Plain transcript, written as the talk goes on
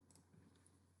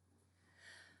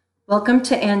Welcome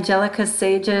to Angelica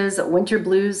Sage's Winter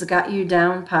Blues Got You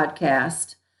Down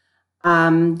podcast.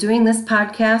 Doing this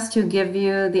podcast to give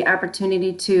you the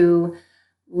opportunity to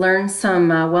learn some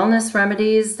wellness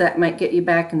remedies that might get you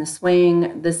back in the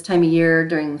swing this time of year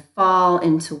during the fall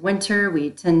into winter. We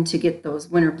tend to get those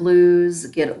winter blues,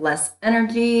 get less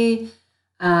energy.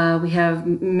 We have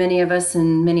many of us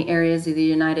in many areas of the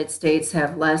United States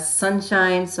have less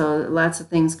sunshine, so lots of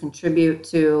things contribute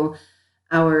to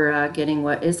our getting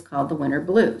what is called the winter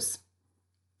blues.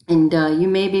 And you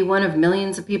may be one of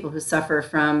millions of people who suffer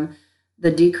from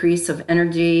the decrease of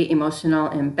energy, emotional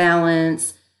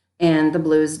imbalance, and the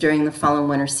blues during the fall and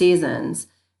winter seasons.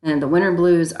 And the winter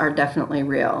blues are definitely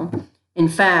real. In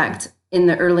fact, in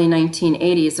the early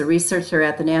 1980s, a researcher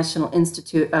at the National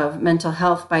Institute of Mental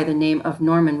Health by the name of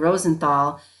Norman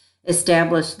Rosenthal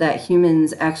established that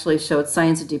humans actually showed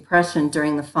signs of depression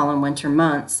during the fall and winter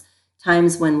months,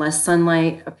 times when less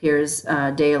sunlight appears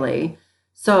daily.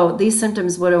 So these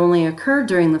symptoms would only occur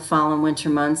during the fall and winter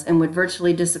months and would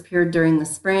virtually disappear during the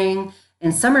spring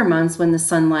and summer months when the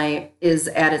sunlight is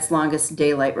at its longest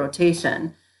daylight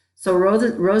rotation. So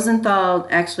Rosenthal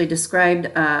actually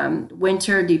described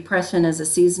winter depression as a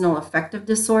seasonal affective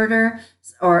disorder,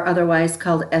 or otherwise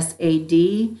called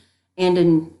SAD,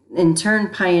 and in turn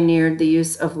pioneered the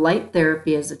use of light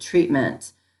therapy as a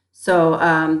treatment.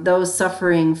 So those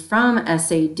suffering from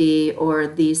SAD or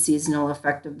the seasonal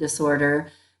affective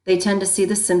disorder, they tend to see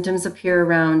the symptoms appear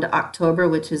around October,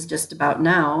 which is just about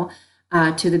now,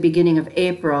 to the beginning of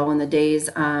April when the days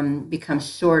become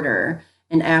shorter.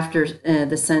 And after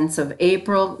the sense of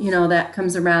April, that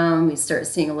comes around, we start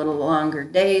seeing a little longer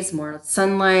days, more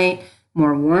sunlight,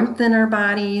 more warmth in our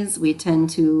bodies. We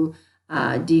tend to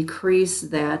decrease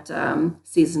that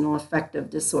seasonal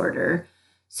affective disorder.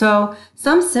 So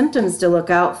some symptoms to look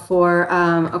out for,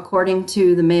 according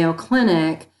to the Mayo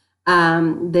Clinic,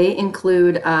 they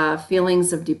include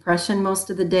feelings of depression most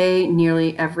of the day,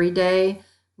 nearly every day,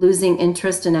 losing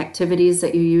interest in activities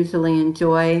that you usually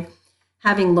enjoy,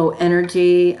 having low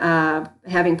energy,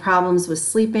 having problems with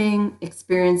sleeping,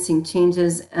 experiencing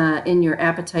changes in your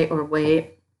appetite or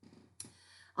weight,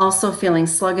 also feeling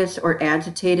sluggish or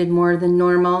agitated more than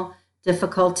normal,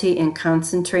 difficulty in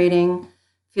concentrating,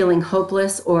 feeling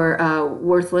hopeless or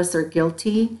worthless or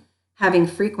guilty, having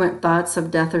frequent thoughts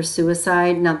of death or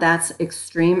suicide. Now that's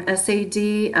extreme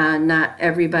SAD. Not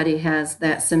everybody has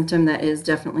that symptom. That is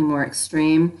definitely more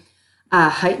extreme.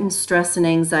 Heightened stress and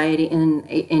anxiety and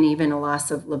even a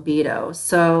loss of libido.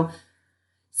 So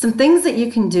some things that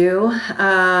you can do.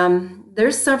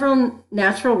 There's several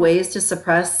natural ways to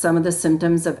suppress some of the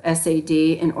symptoms of SAD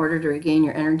in order to regain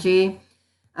your energy.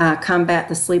 Combat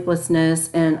the sleeplessness,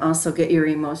 and also get your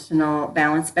emotional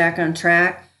balance back on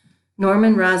track.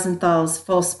 Norman Rosenthal's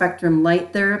full spectrum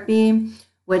light therapy,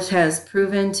 which has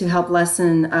proven to help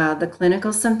lessen the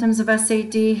clinical symptoms of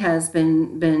SAD, has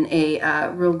been a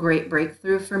real great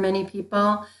breakthrough for many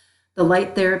people. The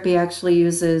light therapy actually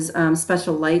uses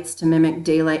special lights to mimic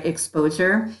daylight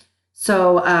exposure.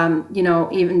 So,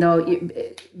 even though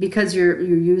because you're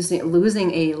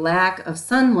losing a lack of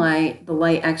sunlight, the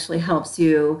light actually helps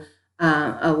you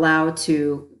allow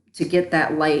to get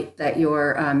that light that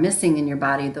you're missing in your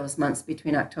body those months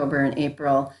between October and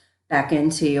April back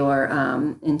into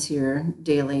your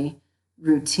daily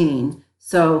routine.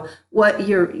 So, what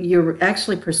you're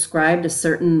actually prescribed a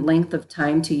certain length of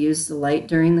time to use the light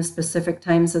during the specific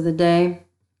times of the day.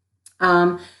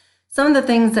 Some of the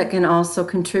things that can also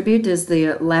contribute is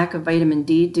the lack of vitamin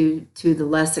D due to the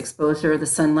less exposure of the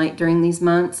sunlight during these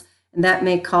months. And that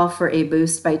may call for a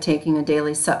boost by taking a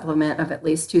daily supplement of at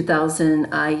least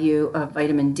 2,000 IU of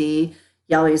vitamin D.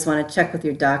 You always want to check with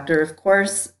your doctor, of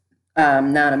course.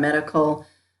 I'm not a medical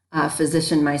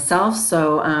physician myself,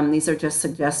 so these are just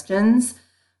suggestions.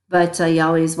 But you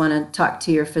always want to talk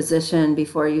to your physician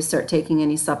before you start taking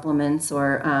any supplements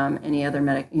or any other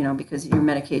because your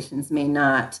medications may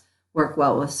not work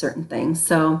well with certain things.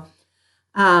 So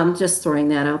just throwing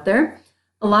that out there.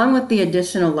 Along with the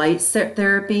additional light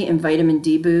therapy and vitamin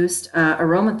D boost,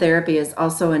 aromatherapy is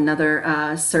also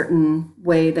another certain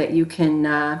way that you can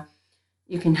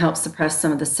help suppress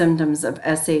some of the symptoms of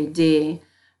SAD.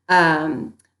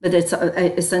 But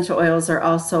essential oils are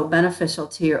also beneficial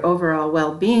to your overall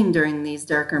well-being during these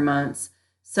darker months.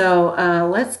 So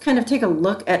let's kind of take a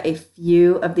look at a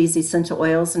few of these essential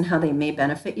oils and how they may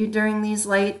benefit you during these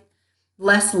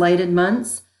less lighted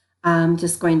months. I'm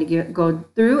just going to go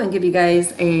through and give you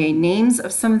guys names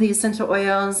of some of the essential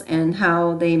oils and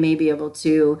how they may be able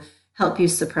to help you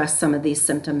suppress some of these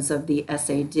symptoms of the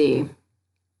SAD.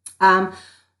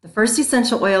 The first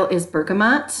essential oil is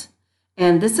bergamot.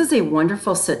 And this is a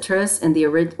wonderful citrus, and the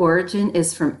origin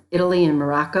is from Italy and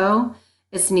Morocco.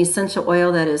 It's an essential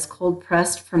oil that is cold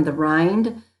pressed from the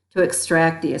rind to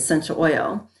extract the essential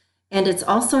oil. And it's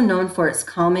also known for its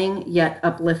calming yet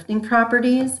uplifting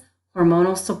properties,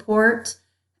 hormonal support.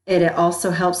 It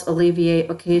also helps alleviate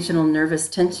occasional nervous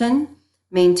tension,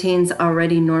 maintains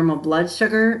already normal blood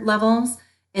sugar levels,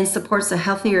 and supports a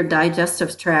healthier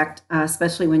digestive tract,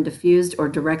 especially when diffused or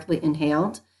directly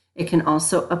inhaled. It can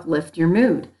also uplift your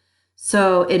mood.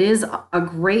 So it is a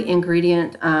great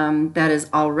ingredient that is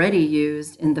already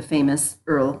used in the famous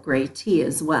Earl Grey tea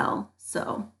as well.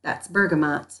 So that's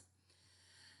bergamot.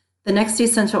 The next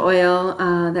essential oil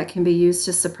that can be used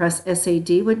to suppress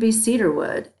SAD would be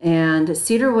cedarwood. And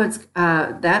cedarwood's,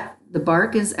 the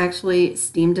bark is actually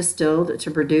steam distilled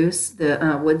to produce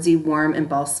the woodsy, warm, and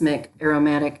balsamic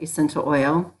aromatic essential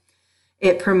oil.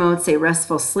 It promotes a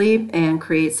restful sleep and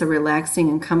creates a relaxing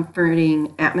and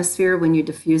comforting atmosphere when you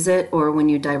diffuse it or when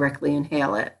you directly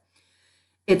inhale it.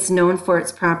 It's known for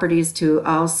its properties to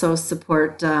also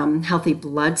support healthy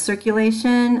blood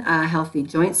circulation, healthy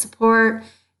joint support,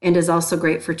 and is also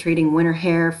great for treating winter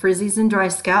hair, frizzies, and dry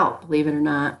scalp, believe it or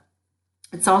not.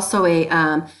 It's also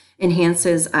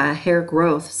enhances hair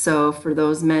growth. So for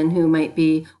those men who might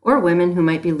be, or women who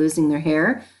might be losing their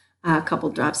hair, a couple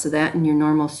drops of that in your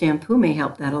normal shampoo may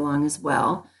help that along as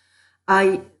well.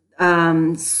 And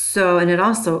it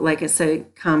also, like I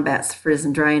said, combats frizz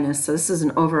and dryness. So this is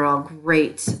an overall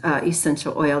great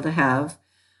essential oil to have.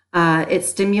 It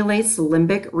stimulates the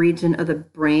limbic region of the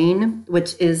brain,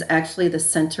 which is actually the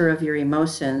center of your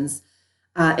emotions.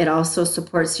 It also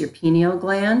supports your pineal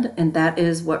gland, and that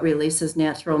is what releases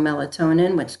natural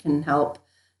melatonin, which can help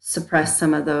suppress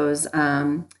some of those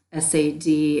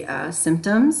SAD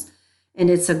symptoms. And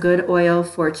it's a good oil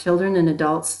for children and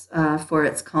adults for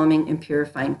its calming and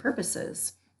purifying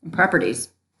purposes and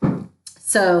properties.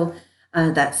 So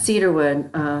that's cedarwood,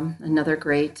 another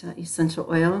great essential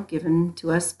oil given to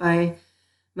us by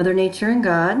Mother Nature and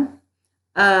God.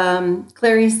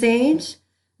 Clary sage,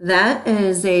 that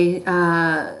is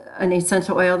an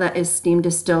essential oil that is steam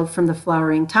distilled from the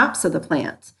flowering tops of the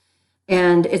plant.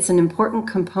 And it's an important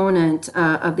component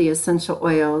of the essential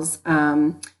oils.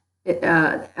 An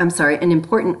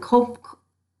important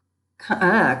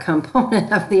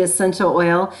component of the essential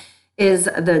oil is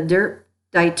the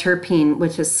diterpene,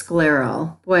 which is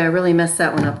scleral. Boy, I really messed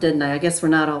that one up, didn't I? I guess we're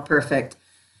not all perfect.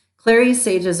 Clary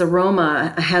sage's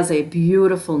aroma has a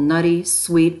beautiful, nutty,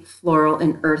 sweet, floral,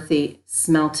 and earthy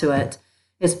smell to it.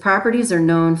 Its properties are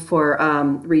known for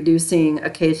reducing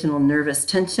occasional nervous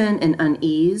tension and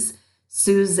unease,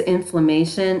 soothes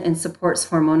inflammation, and supports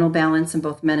hormonal balance in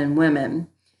both men and women.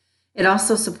 It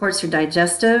also supports your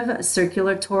digestive,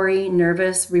 circulatory,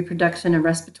 nervous, reproduction, and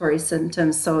respiratory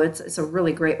symptoms. So it's a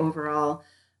really great overall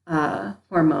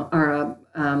hormone or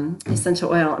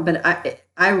essential oil. But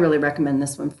I really recommend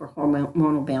this one for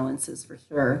hormonal balances for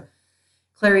sure.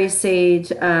 Clary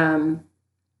sage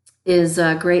is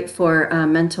great for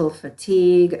mental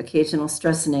fatigue, occasional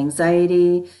stress and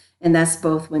anxiety, and that's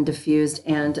both when diffused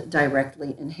and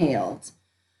directly inhaled.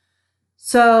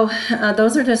 So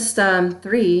those are just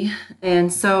 3.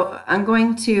 And so I'm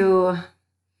going to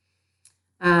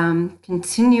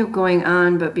continue going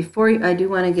on. But before I do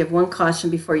want to give one caution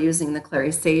before using the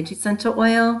clary sage essential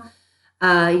oil.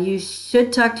 You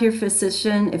should talk to your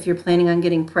physician if you're planning on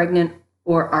getting pregnant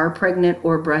or are pregnant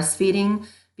or breastfeeding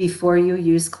before you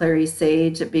use clary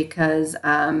sage, because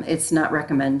it's not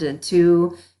recommended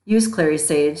to use clary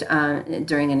sage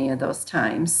during any of those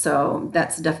times. So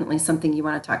that's definitely something you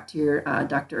want to talk to your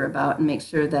doctor about and make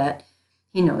sure that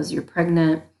he knows you're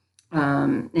pregnant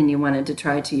and you wanted to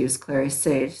try to use clary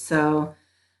sage. So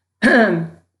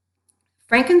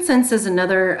frankincense is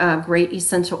another great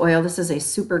essential oil. This is a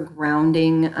super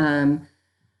grounding,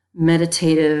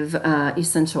 meditative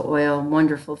essential oil,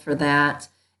 wonderful for that.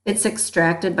 It's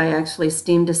extracted by actually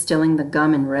steam distilling the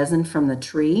gum and resin from the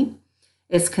tree.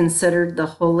 It's considered the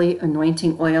holy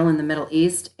anointing oil in the Middle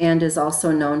East and is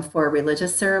also known for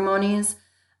religious ceremonies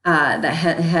that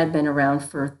had been around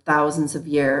for thousands of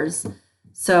years.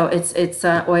 So it's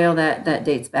oil that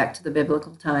dates back to the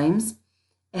biblical times.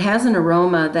 It has an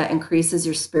aroma that increases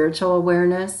your spiritual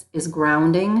awareness, is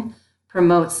grounding,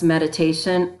 promotes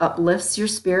meditation, uplifts your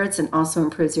spirits, and also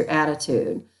improves your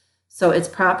attitude. So its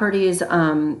properties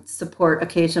support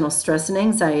occasional stress and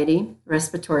anxiety,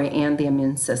 respiratory, and the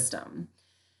immune system.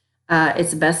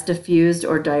 It's best diffused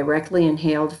or directly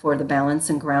inhaled for the balance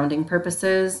and grounding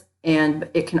purposes. And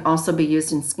it can also be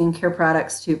used in skincare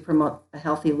products to promote a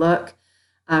healthy look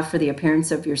for the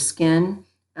appearance of your skin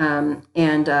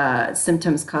and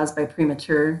symptoms caused by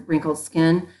premature wrinkled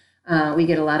skin. We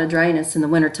get a lot of dryness in the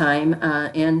wintertime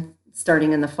and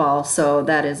starting in the fall. So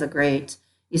that is a great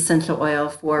essential oil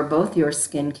for both your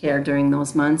skincare during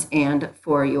those months and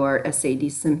for your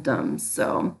SAD symptoms.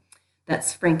 So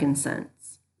that's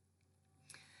frankincense.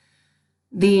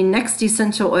 The next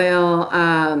essential oil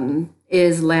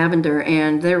is lavender,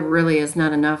 and there really is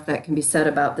not enough that can be said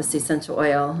about this essential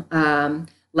oil.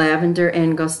 Lavender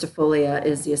angustifolia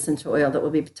is the essential oil that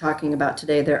we'll be talking about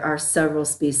today. There are several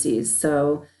species,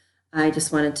 so I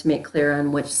just wanted to make clear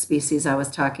on which species I was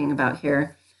talking about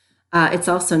here. It's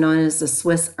also known as the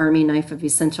Swiss Army knife of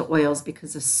essential oils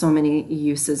because of so many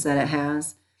uses that it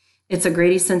has. It's a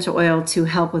great essential oil to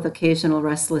help with occasional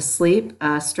restless sleep,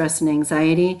 stress and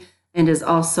anxiety, and is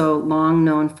also long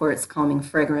known for its calming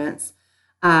fragrance.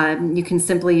 You can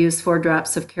simply use 4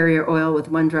 drops of carrier oil with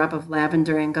 1 drop of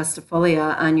lavender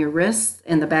angustifolia on your wrists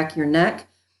and the back of your neck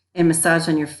and massage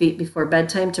on your feet before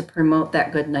bedtime to promote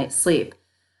that good night's sleep.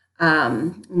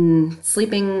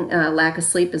 Sleeping, lack of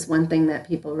sleep is one thing that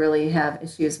people really have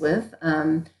issues with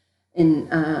in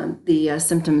the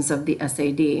symptoms of the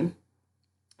SAD.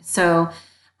 So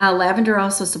lavender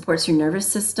also supports your nervous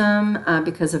system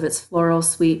because of its floral,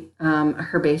 sweet,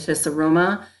 herbaceous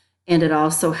aroma, and it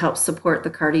also helps support the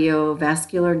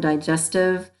cardiovascular,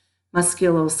 digestive,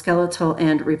 musculoskeletal,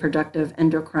 and reproductive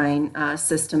endocrine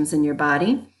systems in your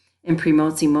body and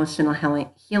promotes emotional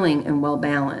healing and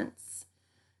well-balance.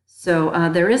 So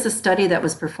there is a study that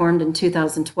was performed in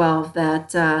 2012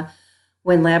 that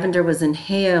when lavender was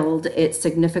inhaled, it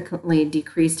significantly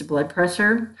decreased blood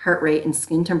pressure, heart rate, and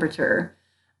skin temperature.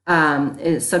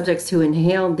 Subjects who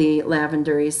inhaled the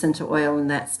lavender essential oil in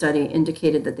that study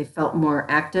indicated that they felt more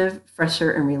active,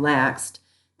 fresher, and relaxed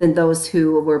than those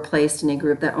who were placed in a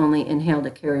group that only inhaled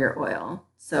a carrier oil.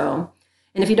 So,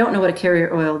 and if you don't know what a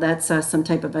carrier oil, that's some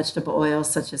type of vegetable oil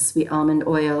such as sweet almond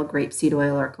oil, grapeseed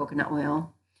oil, or coconut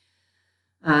oil.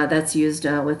 That's used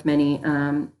with many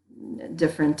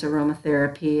different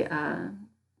aromatherapy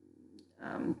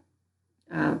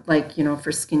like,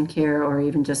 for skincare or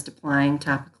even just applying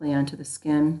topically onto the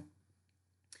skin.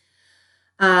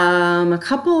 A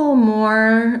couple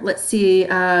more, let's see,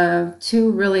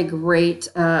 2 really great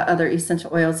other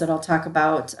essential oils that I'll talk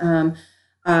about.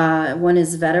 One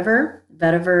is vetiver.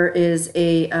 Vetiver is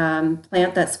a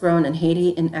plant that's grown in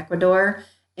Haiti and Ecuador,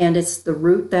 and it's the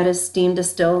root that is steam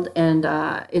distilled, and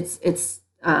it's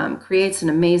creates an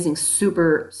amazing,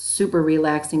 super, super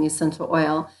relaxing essential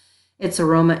oil. Its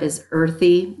aroma is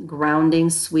earthy,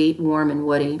 grounding, sweet, warm, and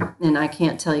woody. And I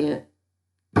can't tell you,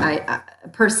 I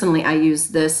personally, I use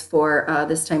this for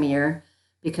this time of year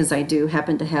because I do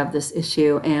happen to have this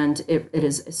issue, and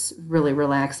it's really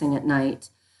relaxing at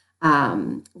night.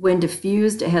 When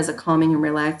diffused, it has a calming and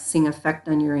relaxing effect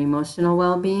on your emotional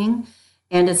well-being.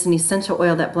 And it's an essential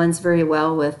oil that blends very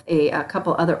well with a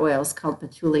couple other oils called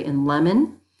patchouli and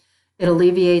lemon. It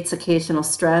alleviates occasional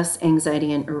stress,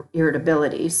 anxiety, and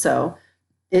irritability. So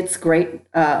it's great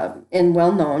and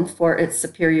well known for its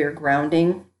superior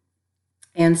grounding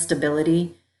and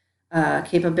stability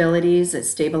capabilities. It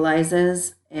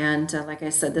stabilizes. And like I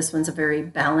said, this one's a very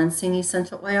balancing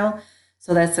essential oil.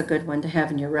 So that's a good one to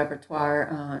have in your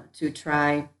repertoire to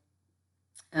try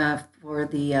for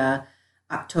the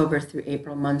October through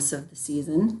April months of the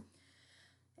season.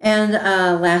 And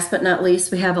last but not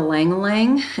least, we have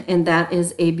ylang-ylang, and that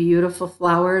is a beautiful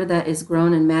flower that is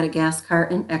grown in Madagascar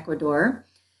and Ecuador.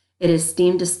 It is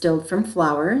steam distilled from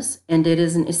flowers, and it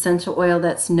is an essential oil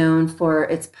that's known for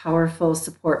its powerful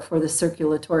support for the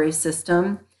circulatory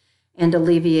system and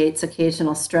alleviates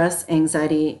occasional stress,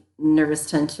 anxiety, nervous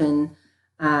tension,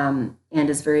 and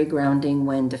is very grounding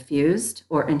when diffused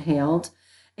or inhaled.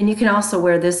 And you can also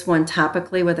wear this one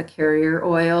topically with a carrier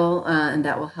oil, and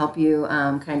that will help you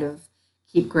kind of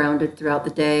keep grounded throughout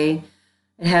the day.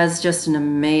 It has just an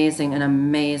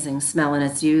amazing smell, and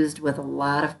it's used with a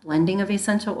lot of blending of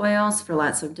essential oils for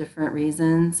lots of different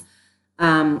reasons.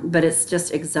 But it's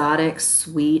just exotic,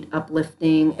 sweet,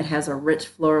 uplifting. It has a rich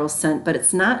floral scent, but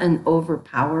it's not an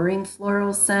overpowering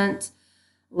floral scent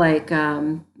like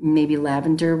maybe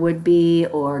lavender would be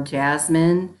or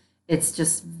jasmine. It's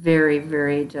just very,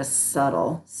 very just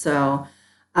subtle. So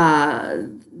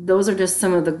those are just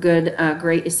some of the good,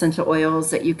 great essential oils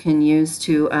that you can use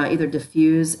to either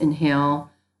diffuse,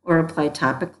 inhale, or apply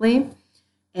topically.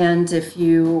 And if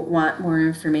you want more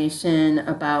information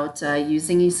about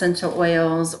using essential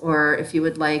oils, or if you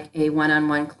would like a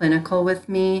one-on-one clinical with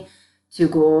me to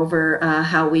go over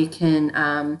how we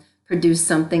can produce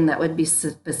something that would be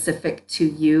specific to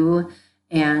you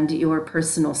and your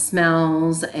personal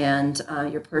smells and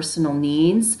your personal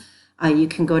needs, you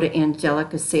can go to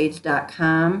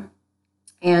angelicasage.com.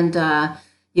 And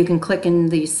You can click in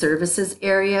the services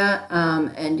area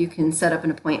and you can set up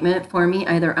an appointment for me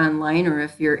either online or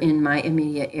if you're in my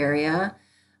immediate area,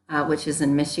 which is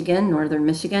in Michigan, northern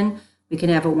Michigan. We can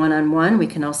have a one-on-one. We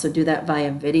can also do that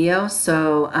via video.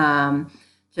 So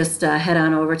just head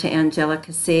on over to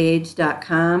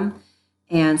angelicasage.com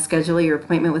and schedule your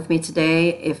appointment with me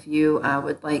today. If you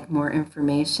would like more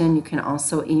information, you can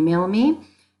also email me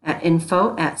at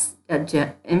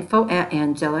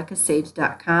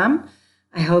info@angelicasage.com.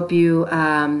 I hope you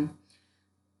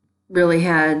really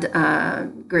had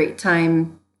a great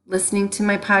time listening to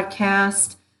my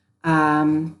podcast.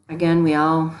 Again, we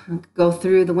all go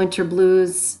through the winter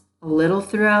blues a little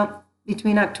throughout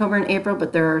between October and April,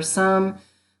 but there are some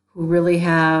who really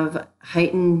have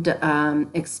heightened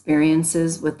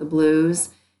experiences with the blues,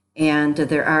 and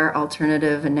there are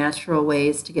alternative and natural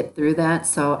ways to get through that.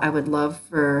 So I would love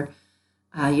for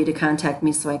you to contact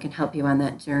me so I can help you on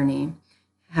that journey.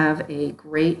 Have a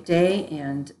great day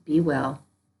and be well.